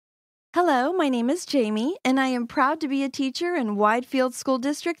Hello, my name is Jamie, and I am proud to be a teacher in Widefield School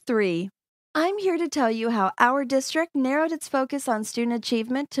District 3. I'm here to tell you how our district narrowed its focus on student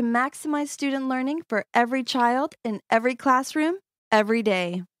achievement to maximize student learning for every child in every classroom, every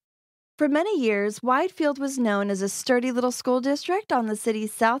day. For many years, Widefield was known as a sturdy little school district on the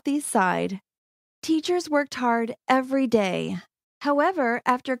city's southeast side. Teachers worked hard every day. However,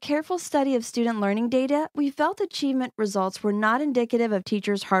 after careful study of student learning data, we felt achievement results were not indicative of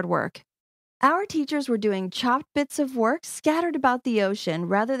teachers' hard work. Our teachers were doing chopped bits of work scattered about the ocean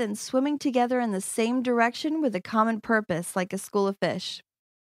rather than swimming together in the same direction with a common purpose like a school of fish.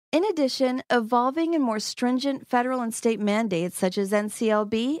 In addition, evolving and more stringent federal and state mandates such as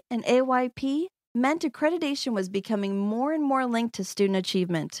NCLB and AYP meant accreditation was becoming more and more linked to student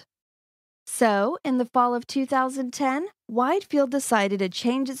achievement. So, in the fall of 2010, Widefield decided to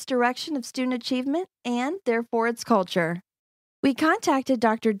change its direction of student achievement and, therefore, its culture. We contacted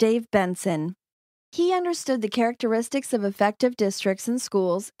Dr. Dave Benson. He understood the characteristics of effective districts and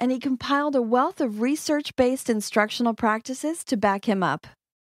schools, and he compiled a wealth of research-based instructional practices to back him up.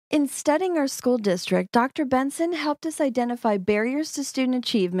 In studying our school district, Dr. Benson helped us identify barriers to student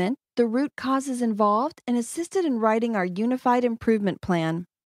achievement, the root causes involved, and assisted in writing our Unified Improvement Plan,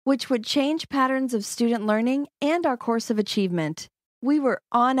 which would change patterns of student learning and our course of achievement. We were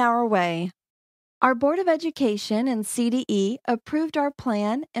on our way. Our Board of Education and CDE approved our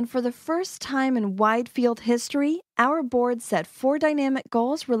plan, and for the first time in Widefield history, our board set 4 dynamic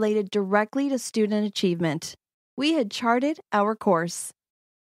goals related directly to student achievement. We had charted our course.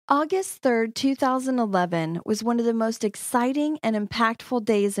 August 3, 2011 was one of the most exciting and impactful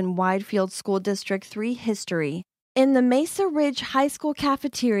days in Widefield School District 3 history. In the Mesa Ridge High School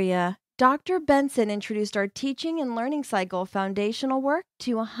cafeteria, Dr. Benson introduced our teaching and learning cycle foundational work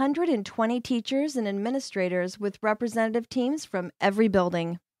to 120 teachers and administrators with representative teams from every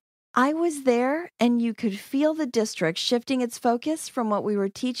building. I was there, and you could feel the district shifting its focus from what we were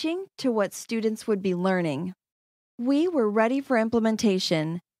teaching to what students would be learning. We were ready for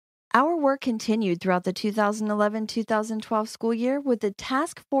implementation. Our work continued throughout the 2011-2012 school year with a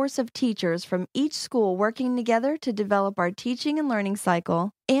task force of teachers from each school working together to develop our teaching and learning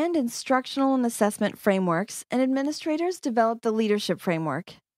cycle and instructional and assessment frameworks, and administrators developed the leadership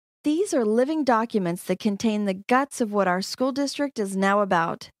framework. These are living documents that contain the guts of what our school district is now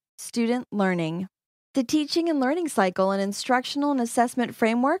about: student learning. The teaching and learning cycle and instructional and assessment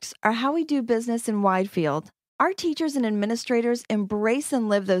frameworks are how we do business in Widefield. Our teachers and administrators embrace and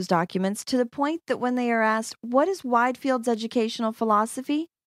live those documents to the point that when they are asked, "What is Widefield's educational philosophy?"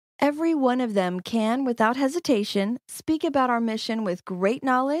 every one of them can, without hesitation, speak about our mission with great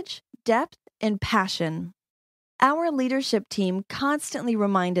knowledge, depth, and passion. Our leadership team constantly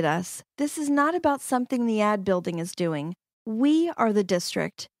reminded us, this is not about something the ad building is doing. We are the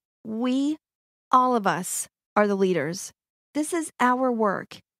district. We, all of us, are the leaders. This is our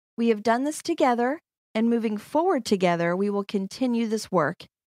work. We have done this together, and moving forward together, we will continue this work.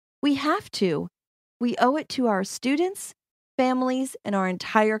 We have to. We owe it to our students, families, and our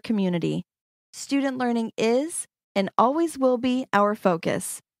entire community. Student learning is and always will be our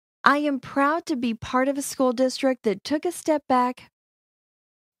focus. I am proud to be part of a school district that took a step back,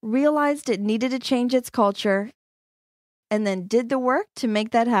 realized it needed to change its culture, and then did the work to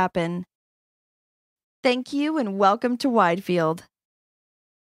make that happen. Thank you and welcome to Widefield.